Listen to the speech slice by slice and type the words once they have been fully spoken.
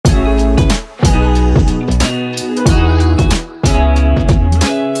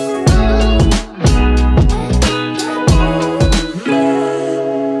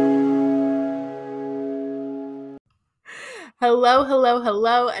Hello, hello,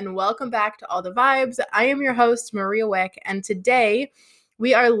 hello, and welcome back to All the Vibes. I am your host, Maria Wick, and today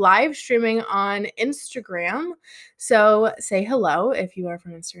we are live streaming on Instagram. So say hello if you are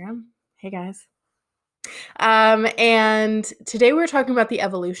from Instagram. Hey, guys. And today we're talking about the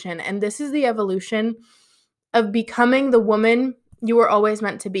evolution, and this is the evolution of becoming the woman you were always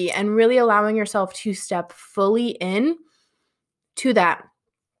meant to be and really allowing yourself to step fully in to that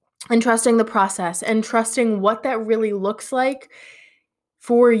and trusting the process and trusting what that really looks like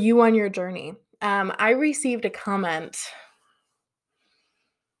for you on your journey. I received a comment.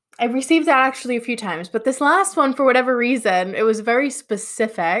 I've received that actually a few times, but this last one, for whatever reason, it was very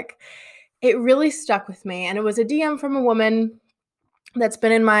specific. It really stuck with me, and it was a DM from a woman that's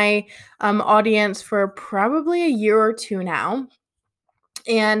been in my audience for probably a year or two now,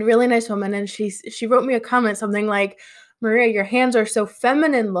 and really nice woman. And she wrote me a comment, something like, "Maria, your hands are so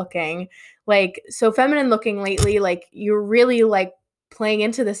feminine looking, lately. Like you're really like playing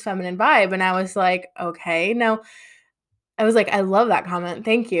into this feminine vibe." And I was like, okay. Now, I was like, I love that comment.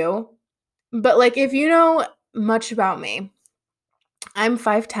 Thank you. But like, if you know much about me, I'm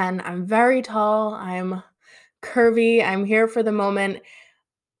 5'10". I'm very tall. I'm curvy. I'm here for the moment.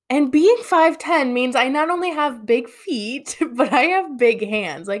 And being 5'10" means I not only have big feet, but I have big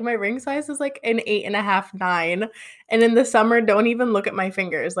hands. Like my ring size is like an 8.5, 9. And in the summer, don't even look at my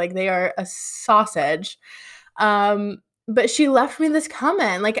fingers. Like they are a sausage. But she left me this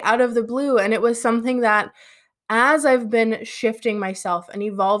comment like out of the blue. And it was something that as I've been shifting myself and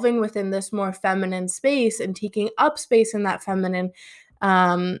evolving within this more feminine space and taking up space in that feminine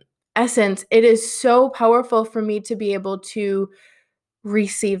essence, it is so powerful for me to be able to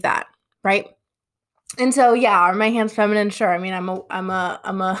receive that, right? And so, yeah, are my hands feminine? Sure. I mean, I'm a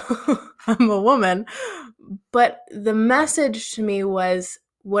I'm a woman, but the message to me was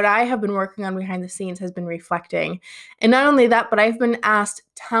what I have been working on behind the scenes has been reflecting. And not only that, but I've been asked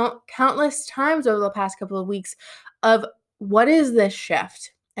countless times over the past couple of weeks of what is this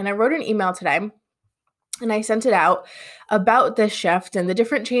shift? And I wrote an email today and I sent it out about this shift and the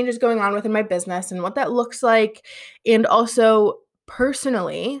different changes going on within my business and what that looks like. And also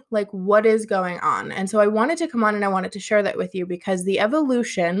personally, like what is going on. And so I wanted to come on and I wanted to share that with you because the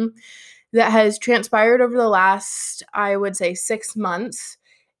evolution that has transpired over the last, I would say, 6 months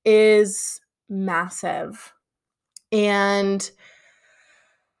is massive. And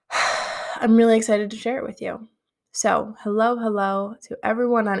I'm really excited to share it with you. So, hello to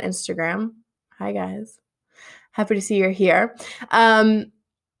everyone on Instagram. Hi, guys. Happy to see you're here.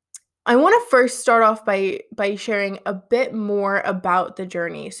 I want to first start off by sharing a bit more about the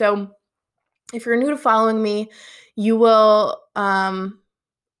journey. So, if you're new to following me, you will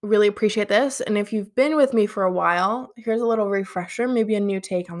really appreciate this. And if you've been with me for a while, here's a little refresher, maybe a new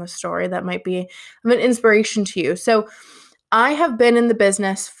take on the story that might be of an inspiration to you. So, I have been in the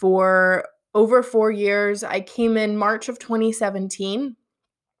business for over 4 years. I came in March of 2017.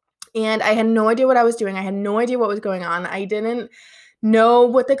 And I had no idea what I was doing. I had no idea what was going on. I didn't know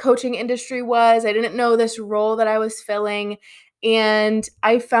what the coaching industry was. I didn't know this role that I was filling. And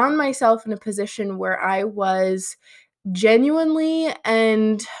I found myself in a position where I was genuinely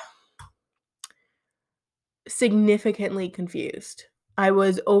and significantly confused. I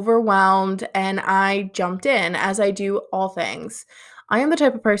was overwhelmed and I jumped in, as I do all things. I am the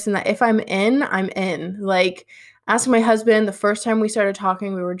type of person that if I'm in, I'm in. Like, ask my husband, the first time we started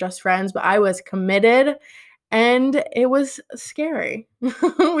talking, we were just friends, but I was committed and it was scary.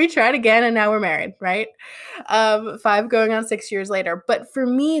 We tried again and now we're married, right? 5 going on 6 years later. But for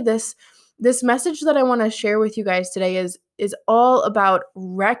me, this message that I want to share with you guys today is all about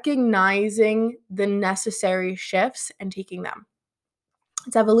recognizing the necessary shifts and taking them.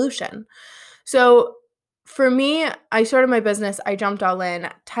 It's evolution. So for me, I started my business, I jumped all in.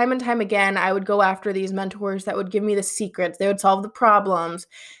 Time and time again, I would go after these mentors that would give me the secrets. They would solve the problems.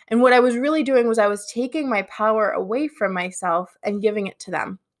 And what I was really doing was I was taking my power away from myself and giving it to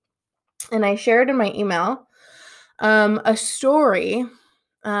them. And I shared in my email a story,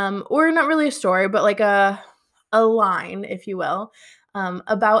 or not really a story, but like a line, if you will,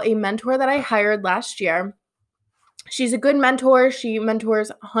 about a mentor that I hired last year. She's a good mentor. She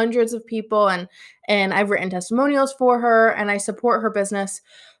mentors hundreds of people and I've written testimonials for her and I support her business.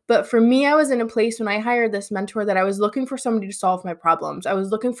 But for me, I was in a place when I hired this mentor that I was looking for somebody to solve my problems. I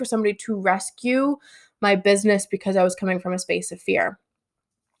was looking for somebody to rescue my business because I was coming from a space of fear.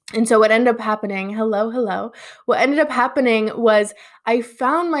 And so what ended up happening, what ended up happening was I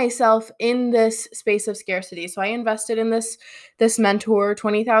found myself in this space of scarcity. So I invested in this mentor,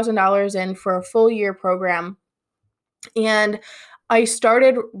 $20,000 in for a full year program. And I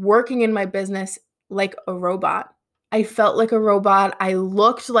started working in my business like a robot. I felt like a robot. I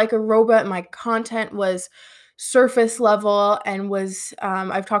looked like a robot. My content was surface level and was,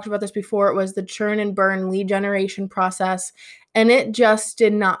 I've talked about this before, it was the churn and burn lead generation process. And it just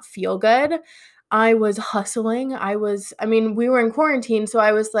did not feel good. I was hustling. We were in quarantine. So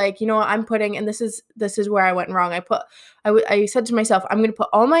I was like, you know what, and this is where I went wrong. I said to myself, I'm going to put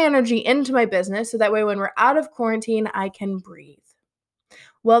all my energy into my business. So that way, when we're out of quarantine, I can breathe.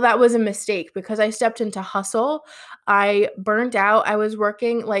 Well, that was a mistake because I stepped into hustle. I burnt out. I was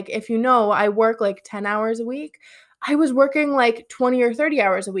working, like, if you know, I work like 10 hours a week. I was working like 20 or 30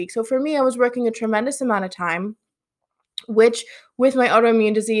 hours a week. So for me, I was working a tremendous amount of time, which with my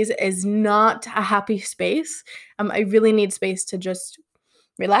autoimmune disease is not a happy space. I really need space to just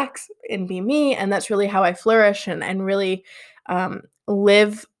relax and be me. And that's really how I flourish and really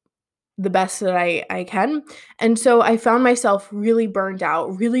live the best that I can. And so I found myself really burned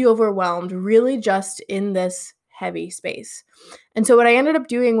out, really overwhelmed, really just in this heavy space. And so what I ended up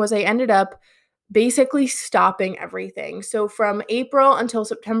doing was I ended up basically stopping everything. So from April until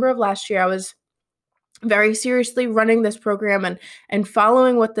September of last year, I was very seriously running this program and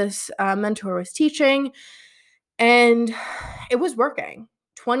following what this mentor was teaching. And it was working.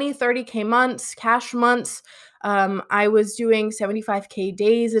 20, 30K months, cash months. I was doing 75K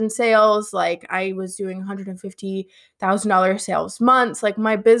days in sales. Like I was doing $150,000 sales months. Like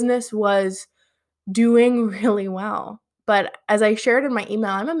my business was doing really well. But as I shared in my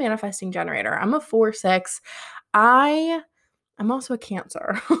email, I'm a manifesting generator. I'm a 4/6. I'm also a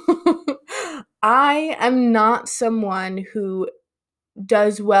Cancer. I am not someone who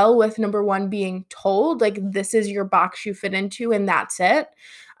does well with, number one, being told like this is your box you fit into and that's it.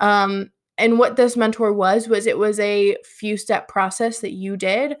 And what this mentor was it was a few step process that you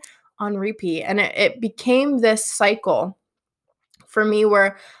did on repeat, and it became this cycle for me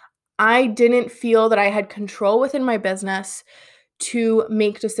where I didn't feel that I had control within my business to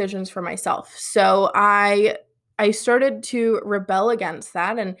make decisions for myself. So I started to rebel against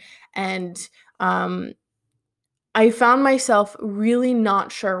that, and I found myself really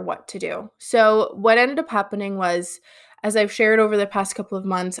not sure what to do. So what ended up happening was, as I've shared over the past couple of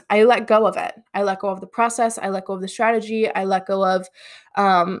months, I let go of it. I let go of the process. I let go of the strategy. I let go of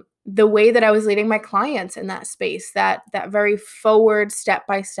the way that I was leading my clients in that space, that very forward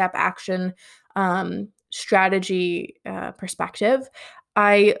step-by-step action strategy perspective.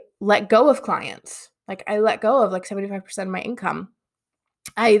 I let go of clients. Like I let go of like 75% of my income.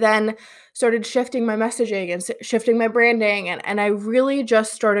 I then started shifting my messaging and shifting my branding. And I really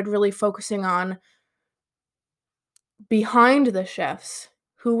just started really focusing on behind the shifts,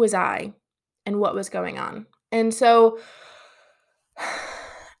 who was I and what was going on. And so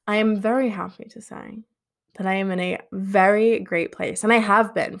I am very happy to say that I am in a very great place. And I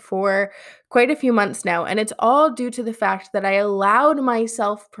have been for quite a few months now. And it's all due to the fact that I allowed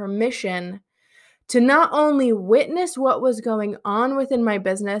myself permission to not only witness what was going on within my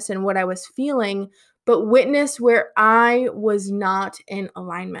business and what I was feeling, but witness where I was not in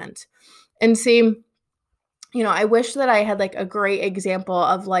alignment. And see, I wish that I had like a great example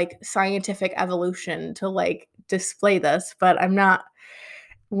of like scientific evolution to like display this, but I'm not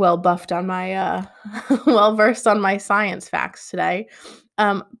well buffed on my well versed on my science facts today.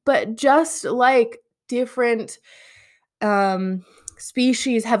 But just like different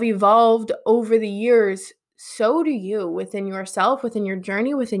species have evolved over the years, so do you within yourself, within your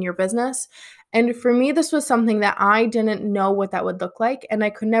journey, within your business. And for me, this was something that I didn't know what that would look like. And I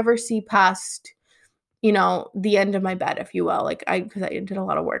could never see past, the end of my bed, if you will. Because I did a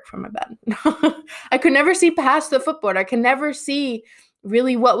lot of work from my bed. I could never see past the footboard. I could never see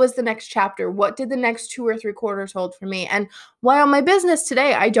really what was the next chapter. What did the next 2 or 3 quarters hold for me? And while my business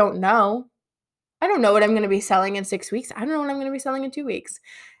today, I don't know. I don't know what I'm going to be selling in 6 weeks. I don't know what I'm going to be selling in 2 weeks.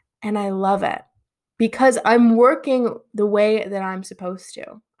 And I love it because I'm working the way that I'm supposed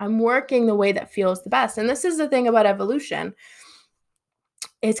to. I'm working the way that feels the best. And this is the thing about evolution.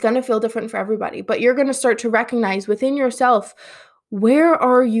 It's going to feel different for everybody, but you're going to start to recognize within yourself, where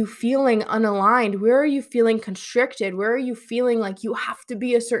are you feeling unaligned? Where are you feeling constricted? Where are you feeling like you have to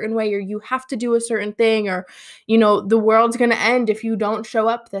be a certain way or you have to do a certain thing or, the world's going to end if you don't show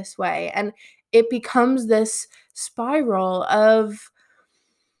up this way? And it becomes this spiral of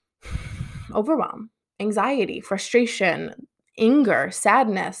overwhelm, anxiety, frustration, anger,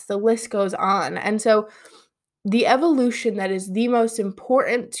 sadness, the list goes on. And so the evolution that is the most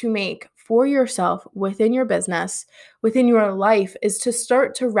important to make for yourself within your business, within your life, is to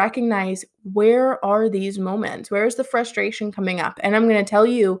start to recognize, where are these moments? Where is the frustration coming up? And I'm going to tell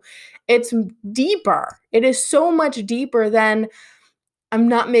you, it's deeper. It is so much deeper than I'm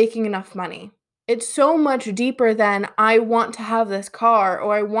not making enough money. It's so much deeper than I want to have this car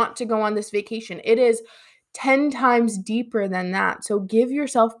or I want to go on this vacation. It is 10 times deeper than that. So give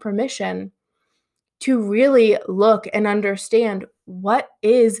yourself permission to really look and understand what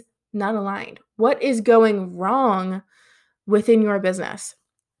is not aligned, what is going wrong within your business.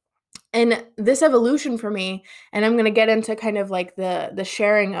 And this evolution for me, and I'm going to get into kind of like the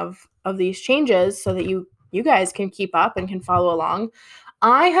sharing of these changes so that you guys can keep up and can follow along.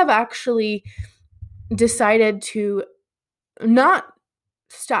 I have actually decided to not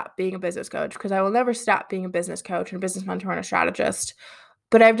stop being a business coach, because I will never stop being a business coach and a business mentor and a strategist,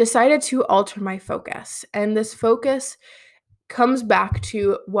 but I've decided to alter my focus. And this focus comes back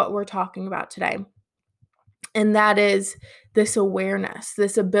to what we're talking about today. And that is this awareness,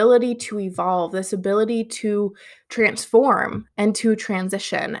 this ability to evolve, this ability to transform and to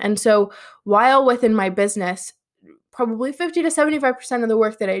transition. And so while within my business, probably 50 to 75% of the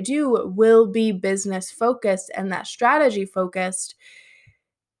work that I do will be business focused and that strategy focused,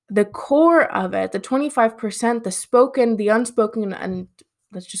 the core of it, the 25%, the spoken, the unspoken, and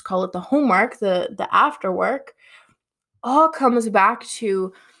let's just call it the homework, the after work, all comes back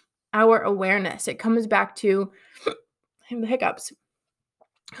to our awareness. It comes back to the hiccups,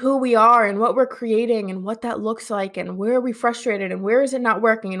 who we are and what we're creating and what that looks like and where are we frustrated and where is it not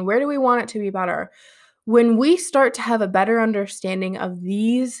working and where do we want it to be better. When we start to have a better understanding of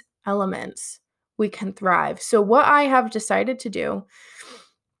these elements, we can thrive. So what I have decided to do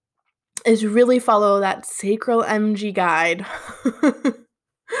is really follow that sacral MG guide.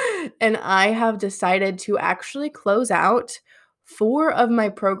 And I have decided to actually close out 4 of my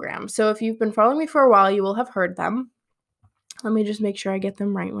programs. So if you've been following me for a while, you will have heard them. Let me just make sure I get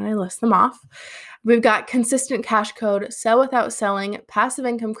them right when I list them off. We've got Consistent Cash Code, Sell Without Selling, Passive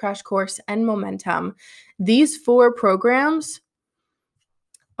Income Crash Course, and Momentum. These 4 programs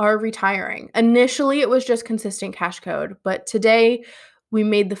are retiring. Initially, it was just Consistent Cash Code, but today we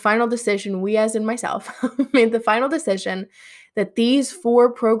made the final decision, we as in myself, made the final decision that these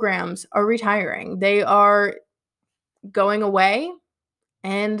 4 programs are retiring. They are going away,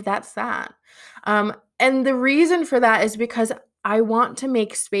 and that's that. And the reason for that is because I want to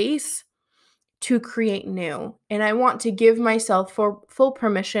make space to create new, and I want to give myself full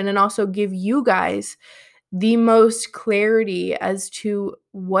permission and also give you guys the most clarity as to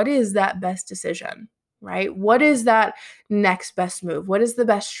what is that best decision, right? What is that next best move? What is the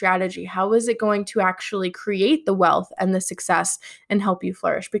best strategy? How is it going to actually create the wealth and the success and help you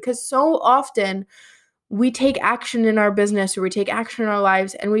flourish? Because so often we take action in our business or we take action in our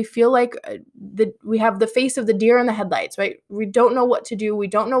lives and we feel like we have the face of the deer in the headlights, right? We don't know what to do. We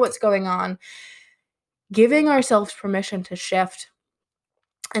don't know what's going on. Giving ourselves permission to shift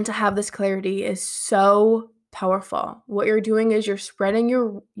and to have this clarity is so powerful. What you're doing is you're spreading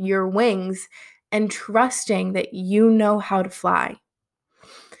your wings and trusting that you know how to fly.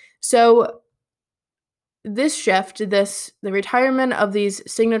 So this shift, the retirement of these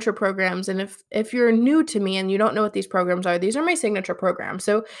signature programs, and if you're new to me and you don't know what these programs are, these are my signature programs.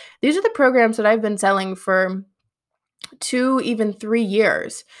 So these are the programs that I've been selling for 2, even 3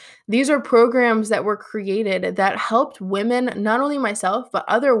 years. These are programs that were created that helped women, not only myself, but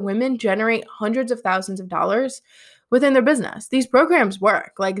other women generate hundreds of thousands of dollars within their business. These programs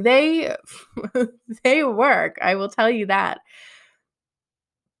work. Like they work. I will tell you that.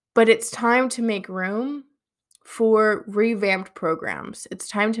 But it's time to make room for revamped programs. It's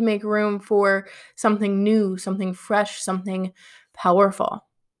time to make room for something new, something fresh, something powerful,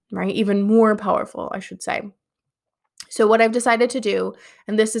 right? Even more powerful, I should say. So what I've decided to do,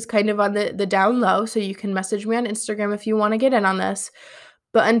 and this is kind of on the down low, so you can message me on Instagram if you want to get in on this,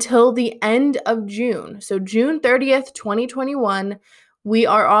 but until the end of June, so June 30th, 2021, we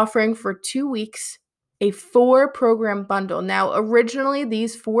are offering for 2 weeks a 4-program bundle. Now, originally,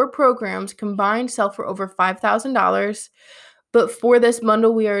 these 4 programs combined sell for over $5,000, but for this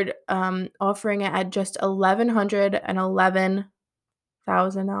bundle, we are offering it at just $1,111,000.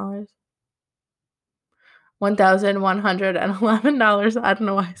 $1,111. I don't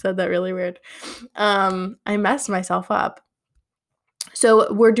know why I said that really weird. I messed myself up.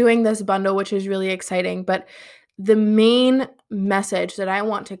 So we're doing this bundle, which is really exciting. But the main message that I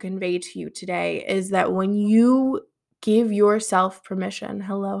want to convey to you today is that when you give yourself permission,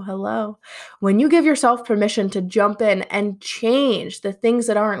 when you give yourself permission to jump in and change the things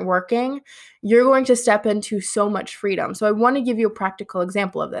that aren't working, you're going to step into so much freedom. So I want to give you a practical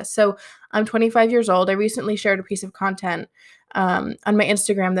example of this. So I'm 25 years old. I recently shared a piece of content on my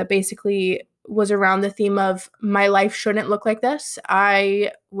Instagram that basically was around the theme of my life shouldn't look like this.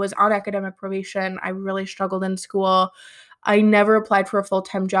 I was on academic probation. I really struggled in school. I never applied for a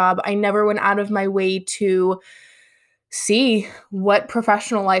full-time job. I never went out of my way to see what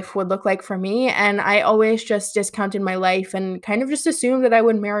professional life would look like for me. And I always just discounted my life and kind of just assumed that I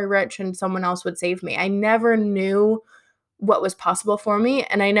would marry rich and someone else would save me. I never knew what was possible for me,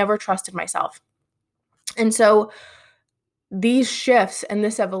 and I never trusted myself. And so these shifts and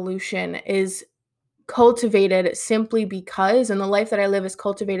this evolution is cultivated simply because, and the life that I live is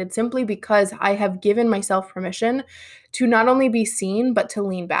cultivated simply because I have given myself permission to not only be seen, but to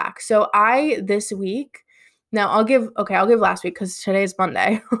lean back. So this week, now I'll give last week because today's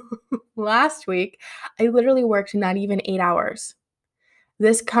Monday. Last week, I literally worked not even 8 hours.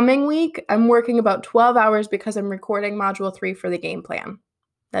 This coming week, I'm working about 12 hours because I'm recording module 3 for the game plan.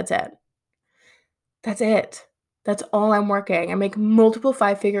 That's it. That's all I'm working. I make multiple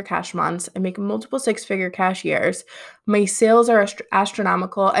 5-figure cash months. I make multiple 6-figure cash years. My sales are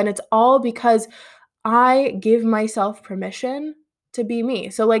astronomical, and it's all because I give myself permission to be me.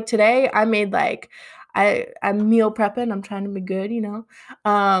 So like today, I made I'm meal prepping. I'm trying to be good,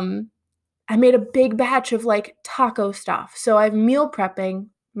 I made a big batch of like taco stuff. So I'm meal prepping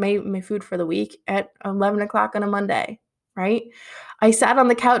my food for the week at 11 o'clock on a Monday, right? I sat on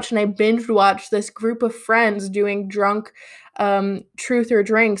the couch and I binge watched this group of friends doing drunk truth or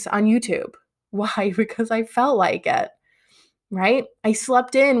drinks on YouTube. Why? Because I felt like it, right? I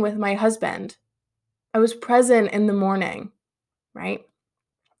slept in with my husband. I was present in the morning, right?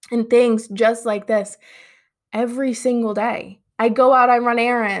 And things just like this every single day. I go out, I run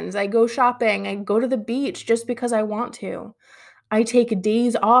errands, I go shopping, I go to the beach just because I want to. I take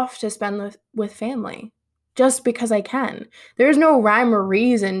days off to spend with family just because I can. There's no rhyme or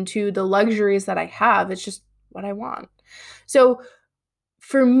reason to the luxuries that I have. It's just what I want. So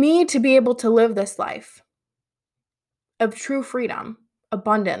for me to be able to live this life of true freedom,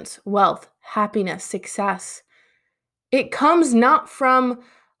 abundance, wealth, happiness, success, it comes not from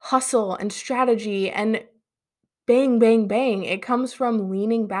hustle and strategy and bang, bang, bang. It comes from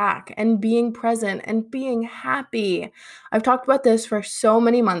leaning back and being present and being happy. I've talked about this for so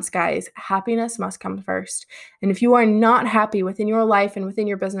many months, guys. Happiness must come first. And if you are not happy within your life and within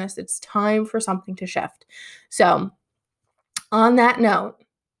your business, it's time for something to shift. So, on that note,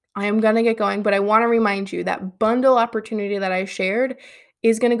 I am going to get going, but I want to remind you that bundle opportunity that I shared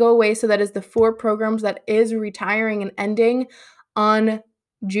is going to go away. So that is the 4 programs that is retiring and ending on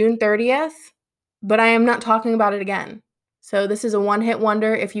June 30th. But I am not talking about it again. So this is a one-hit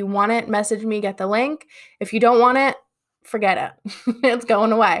wonder. If you want it, message me, get the link. If you don't want it, forget it. It's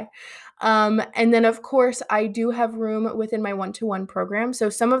going away. And then, of course, I do have room within my one-to-one program. So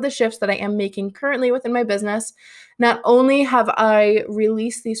some of the shifts that I am making currently within my business, not only have I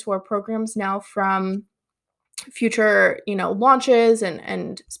released these 4 programs now from future, launches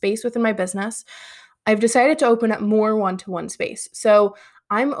and space within my business, I've decided to open up more one-to-one space. So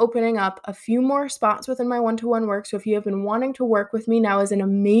I'm opening up a few more spots within my one-to-one work. So if you have been wanting to work with me, now is an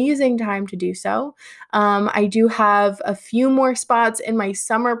amazing time to do so. I do have a few more spots in my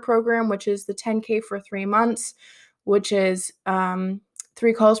summer program, which is the 10K for 3 months, which is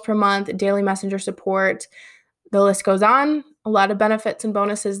 3 calls per month, daily messenger support. The list goes on. A lot of benefits and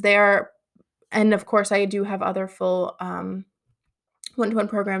bonuses there. And of course, I do have other full one-to-one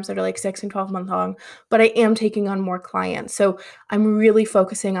programs that are like 6 and 12 month long, but I am taking on more clients. So I'm really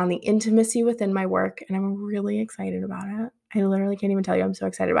focusing on the intimacy within my work, and I'm really excited about it. I literally can't even tell you. I'm so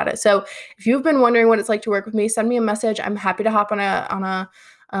excited about it. So if you've been wondering what it's like to work with me, send me a message. I'm happy to hop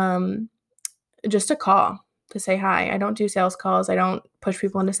on just a call to say hi. I don't do sales calls. I don't push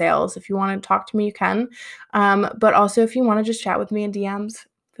people into sales. If you want to talk to me, you can. But also if you want to just chat with me in DMs,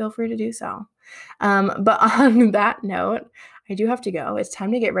 feel free to do so. But on that note, I do have to go. It's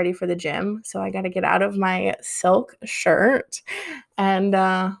time to get ready for the gym. So I got to get out of my silk shirt. And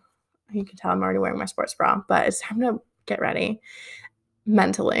you can tell I'm already wearing my sports bra, but it's time to get ready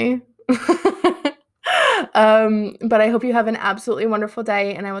mentally. But I hope you have an absolutely wonderful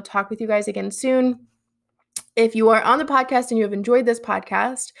day, and I will talk with you guys again soon. If you are on the podcast and you have enjoyed this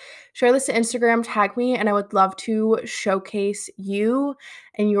podcast, share this to Instagram, tag me, and I would love to showcase you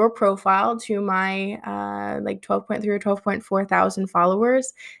and your profile to my 12.3 or 12.4 thousand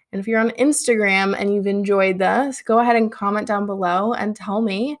followers. And if you're on Instagram and you've enjoyed this, go ahead and comment down below and tell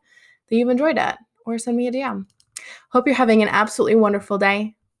me that you've enjoyed it, or send me a DM. Hope you're having an absolutely wonderful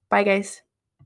day. Bye, guys.